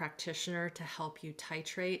somatic practitioner to help you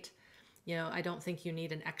titrate. I don't think you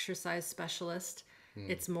need an exercise specialist. Mm.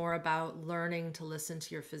 It's more about learning to listen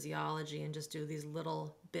to your physiology and just do these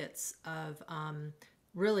little bits of,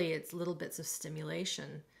 really, it's little bits of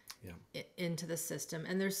stimulation Yeah. into the system.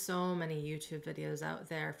 And there's so many YouTube videos out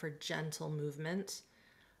there for gentle movement.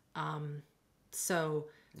 So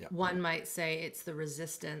Yeah. one might say it's the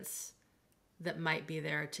resistance that might be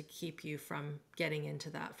there to keep you from getting into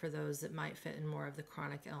that for those that might fit in more of the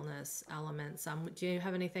chronic illness elements. Do you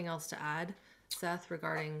have anything else to add, Seth,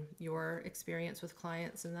 regarding your experience with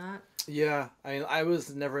clients and that? Yeah. I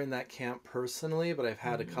was never in that camp personally, but I've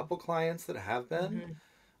had a Hmm. couple clients that have been.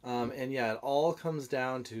 Hmm. And yeah, it all comes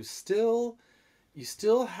down to still, you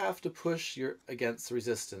still have to push your against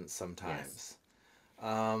resistance Yes. sometimes.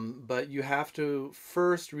 But you have to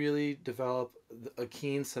first really develop a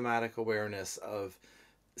keen somatic awareness of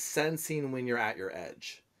sensing when you're at your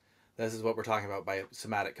edge. This is what we're talking about by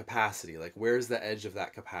somatic capacity. Like, where's the edge of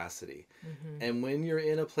that capacity? Hmm. And when you're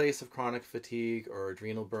in a place of chronic fatigue or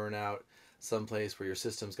adrenal burnout, someplace where your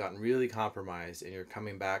system's gotten really compromised and you're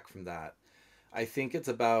coming back from that, I think it's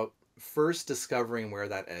about first discovering where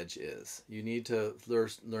that edge is. You need to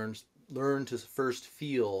learn to first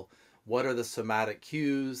feel what are the somatic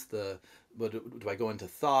cues. Do I go into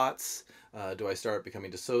thoughts? Do I start becoming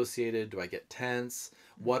dissociated? Do I get tense?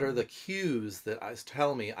 What are Hmm. the cues that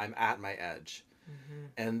tell me I'm at my edge? Hmm.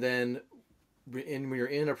 And then when you're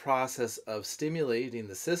in a process of stimulating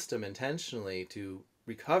the system intentionally to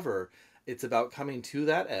recover, it's about coming to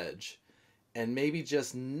that edge and maybe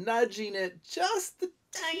just nudging it just the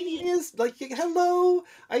tiniest, like, hello,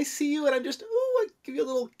 I see you, and I'm just, oh, I give you a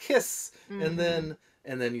little kiss, and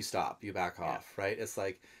Hmm. then you stop, you back Yeah. off, right? It's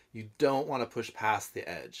like you don't want to push past the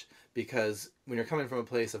edge, because when you're coming from a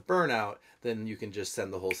place of burnout, then you can just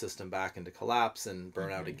send the whole system back into collapse and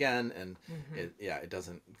burn out Hmm. again, and Hmm. it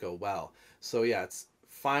doesn't go well. So yeah, it's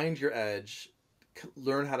find your edge,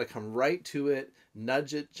 learn how to come right to it,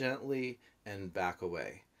 nudge it gently, and back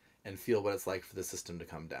away, and feel what it's like for the system to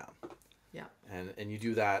come down. Yeah. And you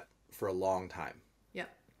do that for a long time, Yeah.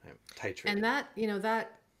 right? And Titrating.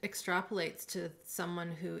 that extrapolates to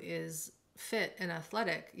someone who is fit and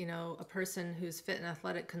athletic. A person who's fit and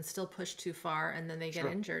athletic can still push too far and then they get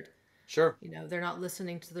Sure. injured. Sure. They're not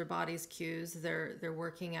listening to their body's cues. They're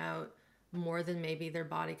working out more than maybe their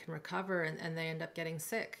body can recover, and they end up getting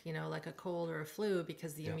sick, like a cold or a flu,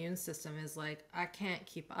 because the Yeah. immune system is like, I can't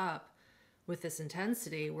keep up with this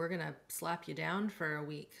intensity. We're going to slap you down for a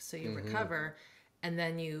week so you Mm-hmm. recover, and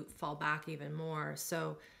then you fall back even more.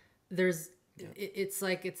 So there's Yeah. it's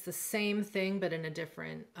like it's the same thing but in a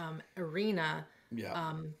different arena.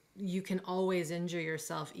 Yeah. You can always injure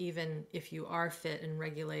yourself even if you are fit and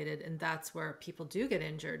regulated, and that's where people do get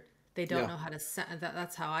injured. They don't Yeah. know how to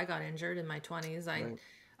that's how I got injured in my 20s. I Right.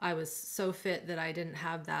 I was so fit that I didn't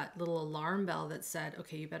have that little alarm bell that said,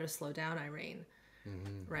 okay, you better slow down, Irene.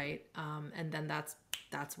 Right. And then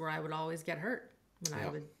that's where I would always get hurt when I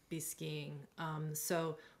Yeah. would be skiing.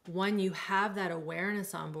 So when you have that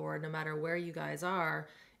awareness on board, no matter where you guys are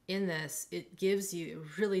in this, it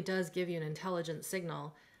really does give you an intelligent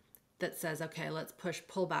signal that says, okay, let's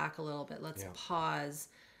pull back a little bit. Let's Yeah. pause.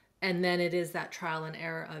 And then it is that trial and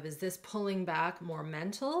error of, is this pulling back more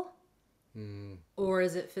mental or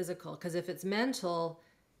is it physical? Because if it's mental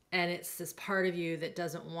and it's this part of you that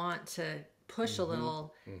doesn't want to push a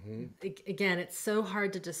little, again, it's so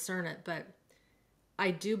hard to discern it. But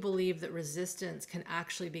I do believe that resistance can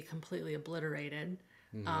actually be completely obliterated.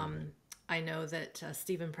 I know that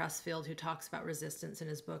Stephen Pressfield, who talks about resistance in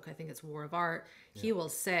his book, I think it's War of Art, he will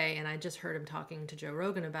say, and I just heard him talking to Joe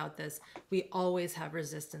Rogan about this, we always have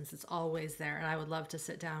resistance. It's always there. And I would love to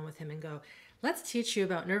sit down with him and go, let's teach you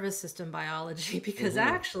about nervous system biology, because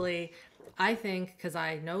actually, I think, because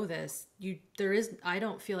I know this, I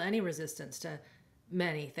don't feel any resistance to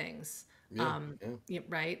many things.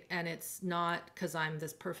 Right. And it's not because I'm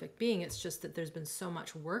this perfect being. It's just that there's been so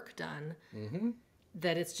much work done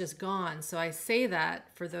that it's just gone. So I say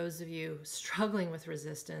that for those of you struggling with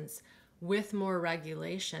resistance, with more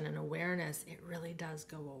regulation and awareness, it really does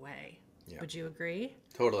go away. Yeah. Would you agree?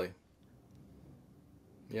 Totally.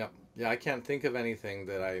 Yeah. Yeah. I can't think of anything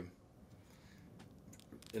that I,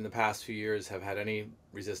 in the past few years, have had any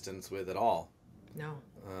resistance with at all. No.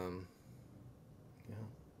 Yeah.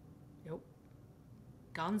 Nope.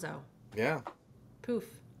 Gonzo. Yeah.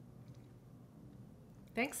 Poof.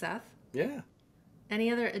 Thanks, Seth. Yeah. Any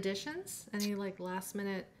other additions? Any like last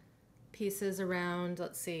minute pieces around,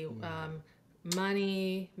 let's see,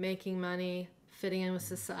 money, making money, fitting in with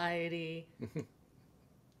society,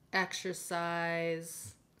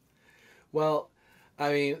 exercise? Well,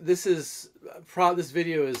 I mean, this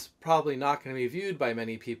video is probably not going to be viewed by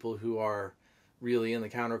many people who are really in the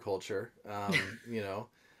counterculture, you know.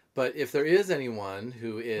 But if there is anyone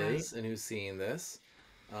who is and who's seeing this,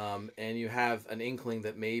 and you have an inkling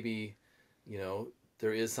that maybe, you know,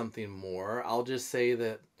 there is something more, I'll just say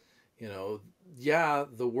that, you know, yeah,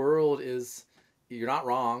 the world is, you're not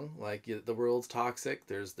wrong. Like, the world's toxic.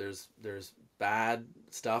 There's bad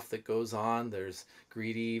stuff that goes on. There's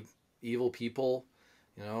greedy, evil people.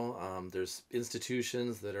 You know, there's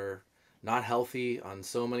institutions that are not healthy on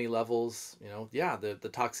so many levels. You know, yeah, the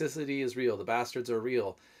toxicity is real. The bastards are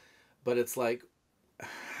real. But it's like,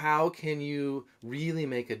 how can you really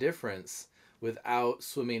make a difference without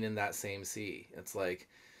swimming in that same sea? It's like,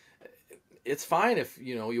 it's fine if,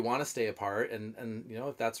 you know, you want to stay apart and, you know,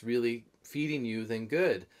 if that's really feeding you, then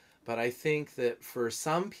good. But I think that for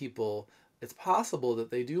some people, it's possible that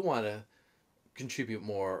they do want to contribute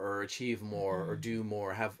more or achieve more or do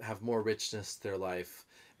more, have more richness to their life.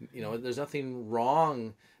 You know, there's nothing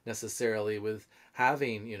wrong necessarily with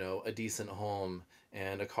having, you know, a decent home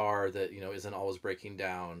and a car that, you know, isn't always breaking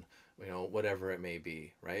down, you know, whatever it may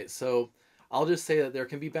be, right? So I'll just say that there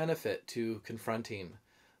can be benefit to confronting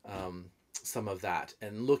some of that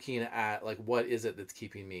and looking at, like, what is it that's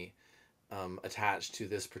keeping me attached to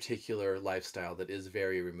this particular lifestyle that is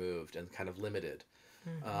very removed and kind of limited.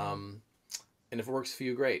 And if it works for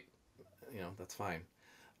you, great. You know, that's fine.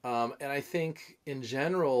 And I think in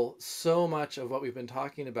general, so much of what we've been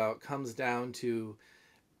talking about comes down to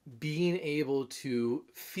being able to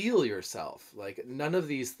feel yourself. Like, none of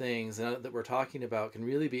these things that we're talking about can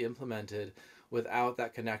really be implemented without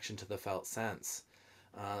that connection to the felt sense.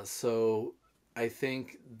 So I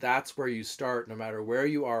think that's where you start, no matter where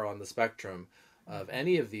you are on the spectrum of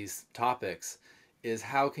any of these topics, is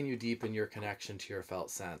how can you deepen your connection to your felt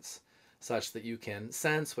sense, such that you can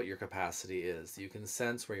sense what your capacity is, you can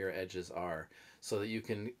sense where your edges are, so that you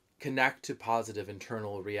can connect to positive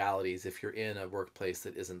internal realities if you're in a workplace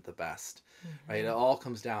that isn't the best, right? It all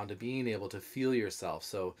comes down to being able to feel yourself.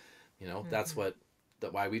 So, you know, that's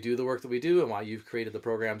why we do the work that we do, and why you've created the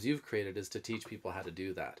programs you've created, is to teach people how to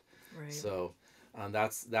do that. Right. So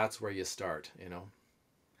that's where you start, you know.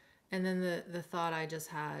 And then the thought I just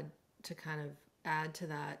had to kind of add to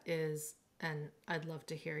that is, and I'd love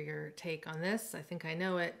to hear your take on this, I think I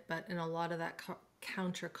know it, but in a lot of that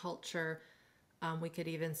counterculture, we could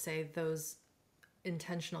even say those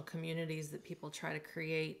intentional communities that people try to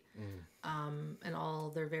create, and all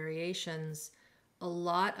their variations, a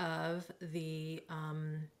lot of the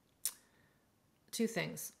two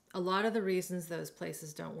things. A lot of the reasons those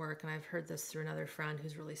places don't work, and I've heard this through another friend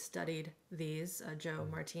who's really studied these, Joe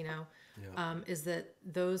Martino, is that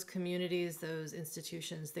those communities, those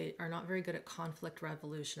institutions, they are not very good at conflict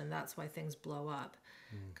resolution, and that's why things blow up.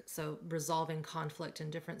 So resolving conflict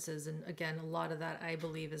and differences. And again, a lot of that I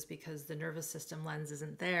believe is because the nervous system lens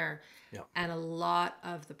isn't there. Yeah. And a lot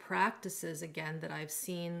of the practices, again, that I've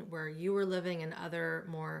seen where you were living and other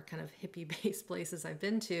more kind of hippie-based places I've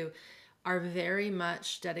been to are very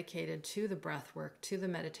much dedicated to the breath work, to the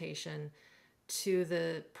meditation, to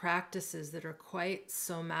the practices that are quite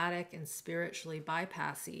somatic and spiritually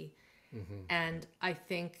bypassy. And I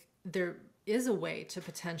think there is a way to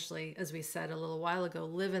potentially, as we said a little while ago,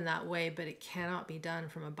 live in that way, but it cannot be done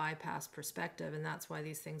from a bypass perspective. And that's why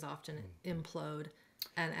these things often implode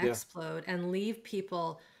and explode and leave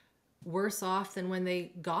people worse off than when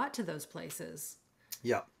they got to those places.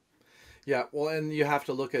 Yeah. Yeah. Well, and you have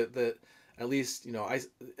to look at that, at least,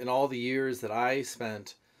 in all the years that I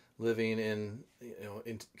spent living in,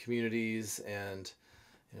 in communities and,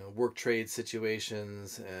 work trade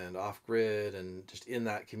situations and off grid and just in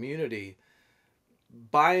that community,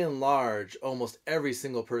 by and large, almost every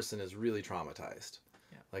single person is really traumatized.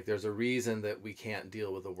 Yeah. Like there's a reason that we can't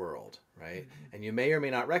deal with the world, right? And you may or may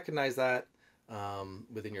not recognize that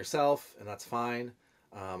within yourself, and that's fine.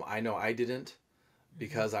 I know I didn't,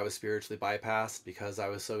 because I was spiritually bypassed, because I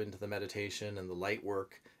was so into the meditation and the light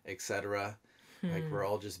work, etc. Like we're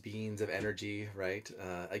all just beings of energy, right?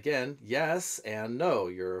 Again, yes and no.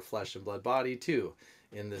 You're a flesh and blood body too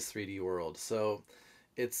in this 3D world. So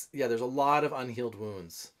there's a lot of unhealed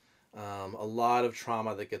wounds, a lot of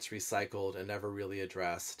trauma that gets recycled and never really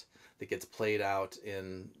addressed, that gets played out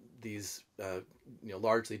in these,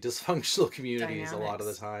 largely dysfunctional communities a lot of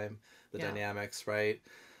the time, the dynamics, right?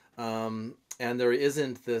 And there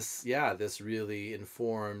isn't this really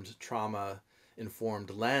informed, trauma-informed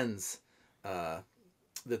lens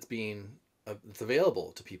that's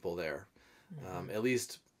available to people there, at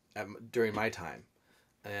least during my time,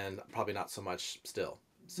 and probably not so much still.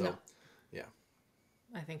 So, No. Yeah.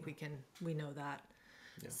 I think we know that.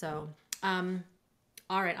 Yeah. So,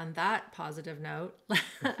 all right, on that positive note,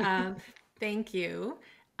 thank you.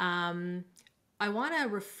 I want to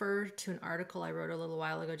refer to an article I wrote a little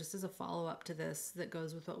while ago, just as a follow-up to this, that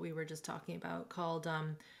goes with what we were just talking about, called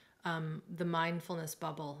The Mindfulness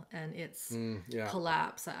Bubble and its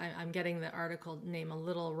Collapse. I'm getting the article name a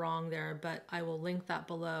little wrong there, but I will link that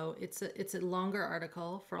below. It's a longer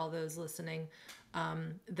article for all those listening,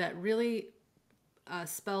 that really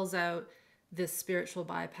spells out this spiritual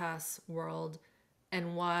bypass world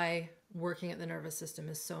and why working at the nervous system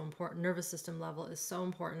is so important. Nervous system level is so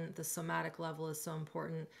important. The somatic level is so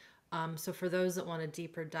important. So for those that want a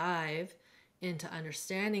deeper dive into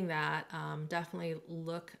understanding that, definitely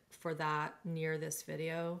look for that near this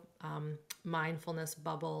video. Mindfulness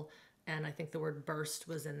bubble, and I think the word burst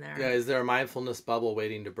was in there. Yeah, is there a mindfulness bubble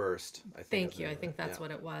waiting to burst? Thank you. I think that's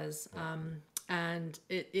what it was. And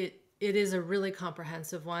it is a really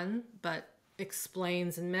comprehensive one, but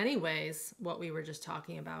explains in many ways what we were just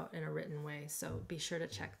talking about in a written way. So be sure to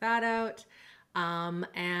check that out.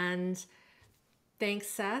 And thanks,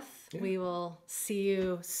 Seth. Yeah. We will see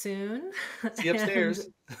you soon. See you upstairs.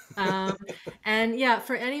 And yeah,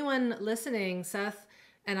 for anyone listening, Seth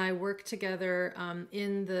and I work together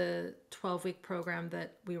in the 12-week program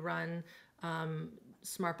that we run,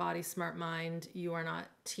 Smart Body, Smart Mind. You are not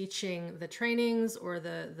teaching the trainings or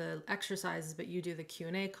the exercises, but you do the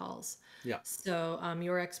Q&A calls. Yeah. So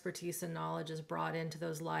your expertise and knowledge is brought into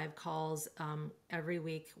those live calls every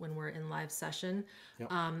week when we're in live session.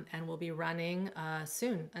 Yep. And we'll be running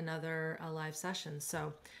soon another live session.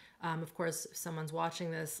 So of course, if someone's watching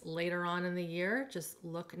this later on in the year, just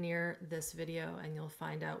look near this video and you'll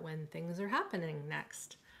find out when things are happening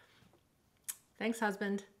next. Thanks,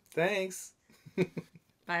 husband. Thanks.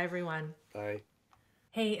 Bye, everyone. Bye.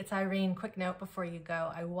 Hey, it's Irene. Quick note before you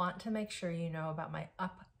go. I want to make sure you know about my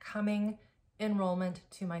upcoming enrollment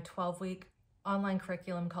to my 12-week online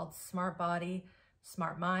curriculum called Smart Body,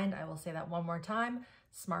 Smart Mind. I will say that one more time.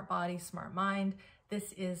 Smart Body, Smart Mind.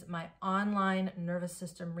 This is my online nervous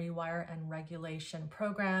system rewire and regulation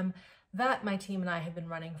program that my team and I have been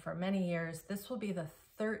running for many years. This will be the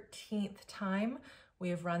 13th time we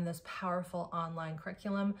have run this powerful online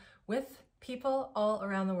curriculum with people all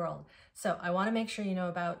around the world. So I want to make sure you know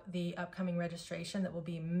about the upcoming registration that will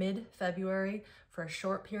be mid-February for a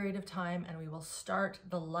short period of time, and we will start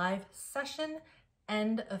the live session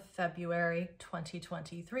end of February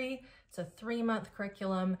 2023. It's a 3-month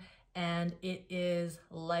curriculum and it is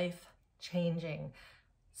life-changing.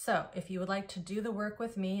 So if you would like to do the work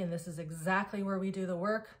with me, and this is exactly where we do the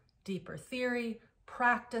work, deeper theory,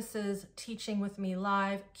 practices, teaching with me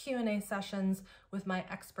live, Q&A sessions with my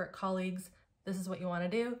expert colleagues. This is what you want to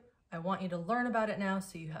do. I want you to learn about it now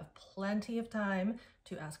so you have plenty of time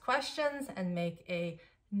to ask questions and make a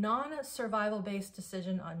non-survival based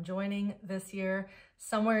decision on joining this year.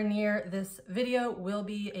 Somewhere near this video will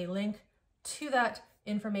be a link to that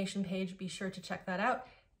information page. Be sure to check that out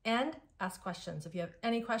and ask questions. If you have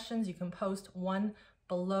any questions, you can post one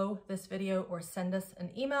below this video or send us an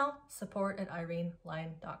email,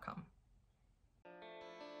 support@irenelyon.com.